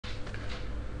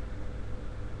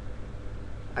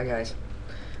Hi guys.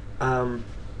 Um,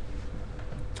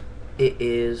 it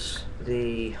is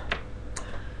the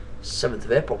 7th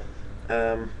of April,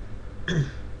 and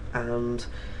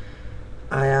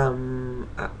I am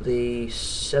at the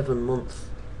 7 month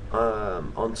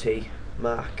on T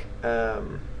mark,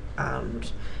 and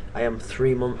I am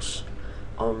 3 months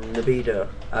on Libido.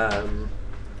 I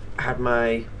had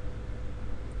my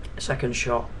second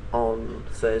shot on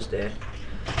Thursday.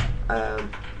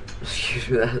 Excuse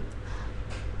me,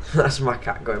 that's my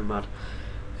cat going mad.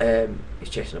 He's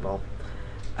chasing a ball.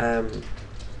 What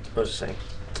was I saying?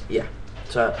 Yeah.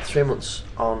 So 3 months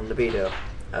on Libido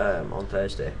on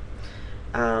Thursday,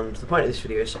 and the point of this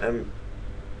video is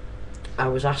I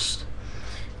was asked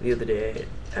the other day,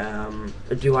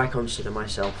 do I consider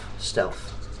myself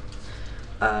stealth,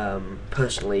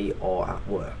 personally or at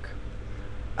work?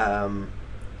 And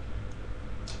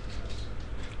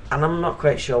I'm not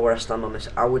quite sure where I stand on this.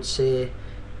 I would say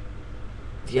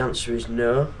the answer is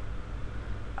no,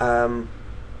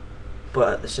 but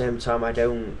at the same time I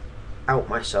don't out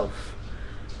myself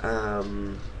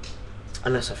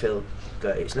unless I feel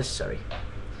that it's necessary.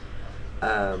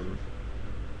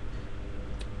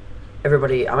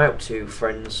 Everybody, I'm out to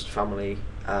friends, family,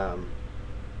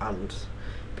 and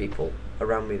people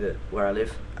around me where I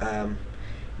live,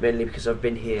 mainly because I've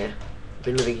been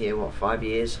living here, what, 5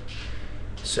 years?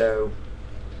 So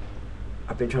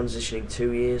I've been transitioning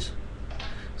 2 years.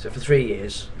 So for 3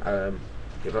 years,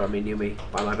 people around me knew me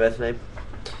by my birth name,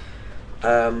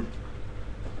 and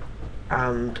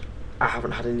I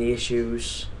haven't had any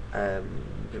issues.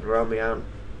 People around me aren't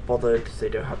bothered. They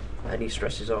don't have any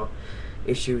stresses or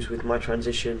issues with my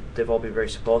transition. They've all been very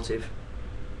supportive.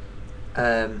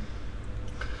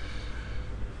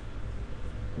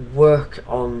 Work,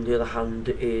 on the other hand,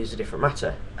 is a different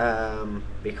matter,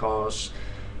 because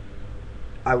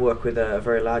I work with a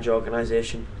very large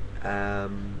organisation,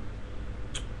 and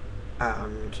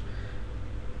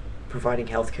providing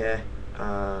healthcare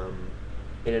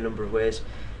in a number of ways,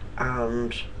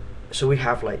 and so we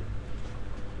have like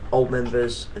old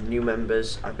members and new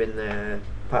members. I've been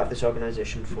part of this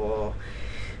organisation for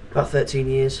about 13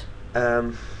 years.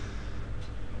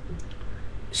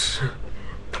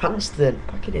 Branston,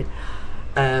 pack it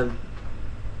in.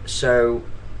 So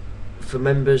for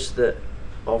members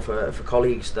or for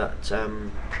colleagues that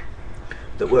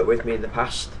worked with me in the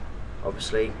past,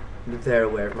 obviously they're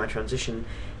aware of my transition,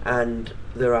 and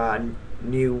there are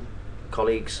new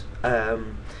colleagues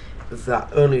that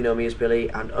only know me as Billy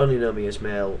and only know me as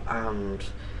male, and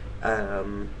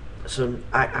so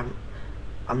I'm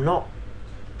not.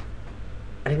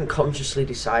 I didn't consciously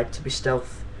decide to be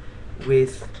stealth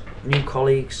with new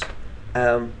colleagues.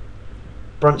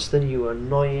 Branston, you are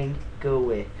annoying. Go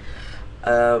away.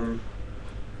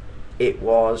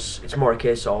 It's more a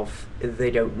case of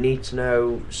they don't need to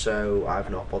know, so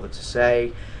I've not bothered to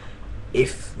say.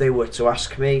 If they were to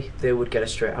ask me, they would get a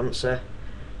straight answer.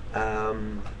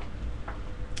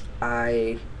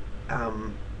 I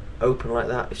am open like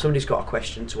that. If somebody's got a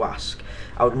question to ask,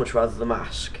 I would much rather them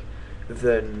ask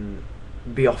than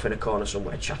be off in a corner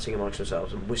somewhere chatting amongst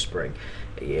themselves and whispering.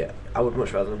 Yeah, I would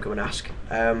much rather them come and ask.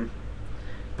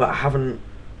 But I haven't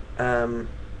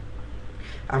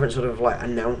sort of like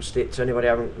announced it to anybody.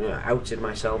 I haven't outed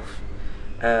myself.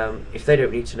 If they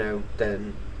don't need to know,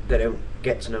 then they don't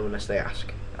get to know unless they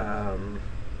ask.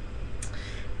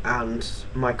 And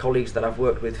my colleagues that I've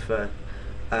worked with for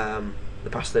the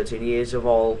past 13 years have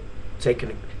all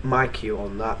taken my cue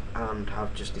on that and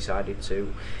have just decided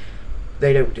to.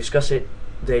 They don't discuss it.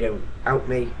 They don't out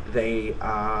me. They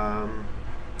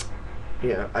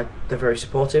they're very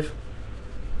supportive.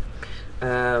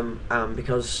 And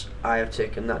because I have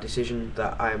taken that decision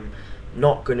that I'm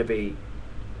not going to be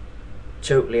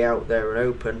totally out there and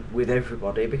open with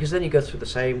everybody, because then you go through the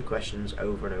same questions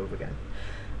over and over again,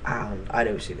 and I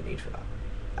don't see the need for that.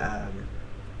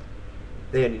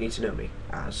 They only need to know me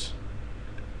as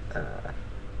the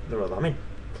role that I'm in,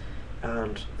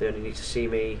 and they only need to see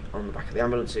me on the back of the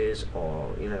ambulances,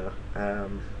 or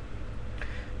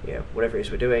whatever it is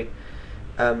we're doing,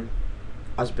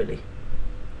 as Billy,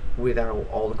 without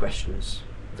all the questions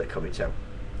that come into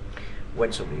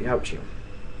when somebody outs you.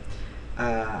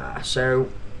 So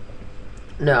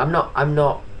no, I'm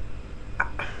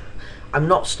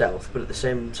not stealth, but at the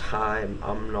same time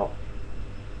I'm not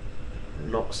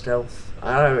stealth.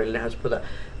 I don't really know how to put that.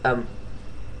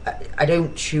 I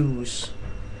don't choose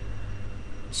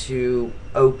to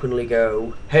openly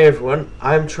go, "Hey everyone,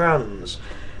 I'm trans,"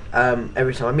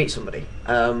 every time I meet somebody,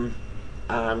 and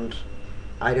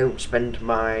I don't spend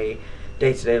my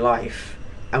day-to-day life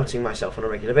outing myself on a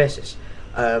regular basis.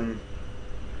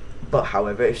 But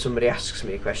however, if somebody asks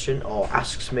me a question or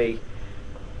asks me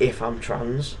if I'm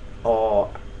trans or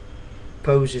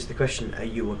poses the question, "Are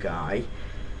you a guy?"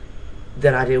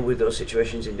 then I deal with those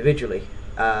situations individually.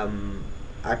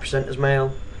 I present as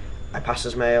male, I pass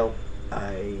as male,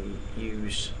 I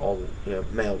use all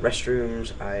male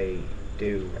restrooms, I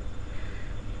do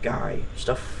guy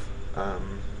stuff,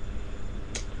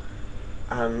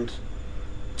 and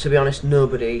to be honest,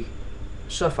 nobody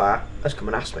so far has come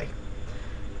and asked me.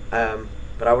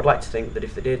 But I would like to think that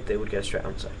if they did, they would get a straight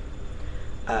answer.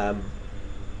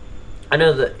 I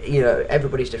know that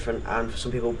everybody's different, and for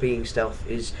some people, being stealth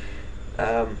is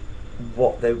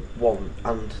what they want,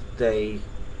 and they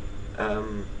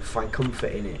find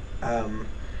comfort in it.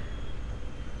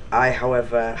 I,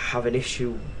 however, have an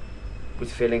issue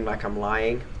with feeling like I'm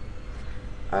lying,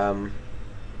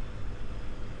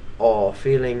 or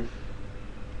feeling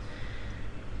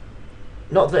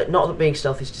not that being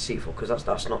stealth is deceitful, because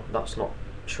that's not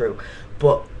true,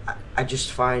 but I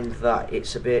just find that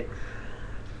it's a bit.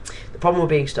 The problem with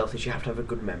being stealth is you have to have a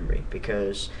good memory,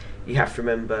 because you have to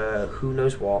remember who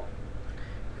knows what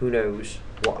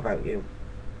about you.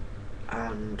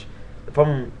 And the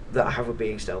problem that I have with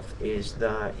being stealth is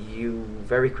that you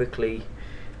very quickly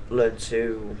learn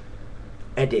to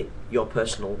edit your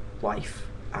personal life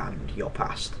and your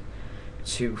past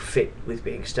to fit with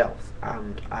being stealth,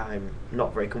 and I'm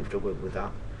not very comfortable with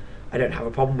that. I don't have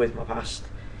a problem with my past.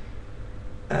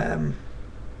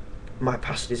 My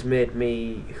past has made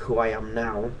me who I am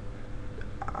now,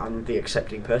 and the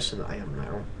accepting person that I am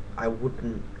now. I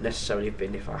wouldn't necessarily have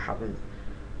been if I hadn't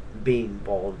been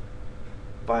born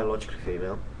biologically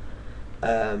female.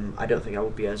 I don't think I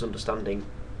would be as understanding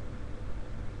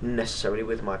necessarily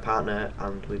with my partner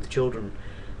and with the children,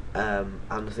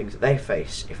 and the things that they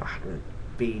face if I hadn't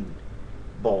been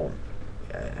born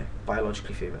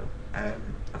biologically female. I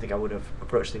think I would have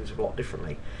approached things a lot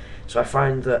differently. So I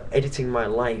find that editing my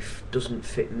life doesn't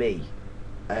fit me.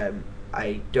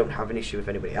 I don't have an issue if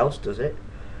anybody else does it,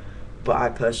 but I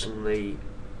personally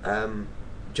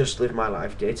just live my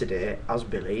life day to day as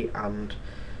Billy, and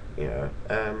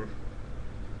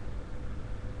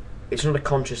it's not a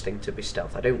conscious thing to be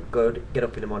stealth. I don't get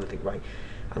up in the morning and think, right,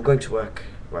 I'm going to work,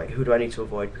 right, who do I need to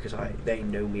avoid because they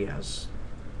know me as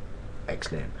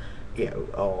X name,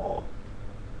 or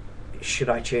should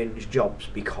I change jobs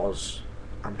because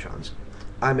I'm trans?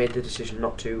 I made the decision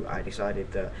not to. I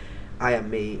decided that I am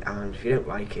me, and if you don't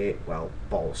like it, well,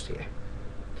 balls to you.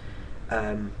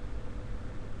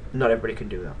 Not everybody can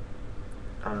do that,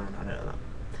 and I know that.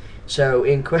 So,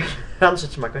 in answer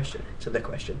to my question,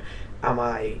 am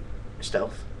I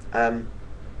stealth?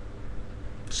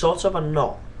 Sort of and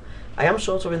not. I am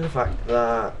sort of in the fact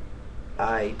that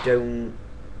I don't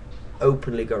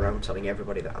openly go around telling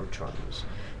everybody that I'm trans,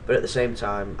 but at the same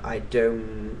time, I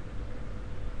don't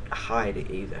hide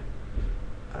it either.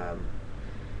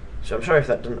 So I'm sorry if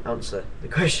that doesn't answer the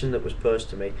question that was posed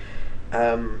to me,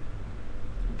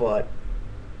 but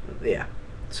yeah.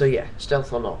 So yeah,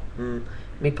 stealth or not.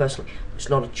 Me personally, it's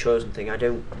not a chosen thing. I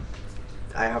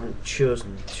haven't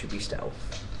chosen to be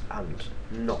stealth and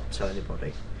not tell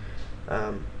anybody.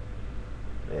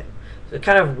 Yeah. So I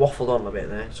kind of waffled on a bit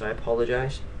there, so I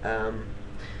apologise.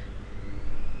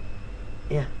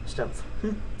 Yeah, stealth.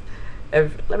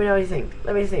 Let me know what you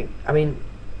think. I mean,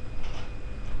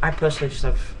 I personally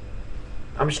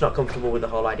I'm just not comfortable with the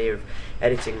whole idea of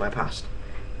editing my past.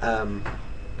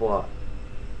 But,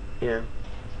 yeah,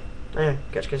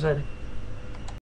 catch you guys later.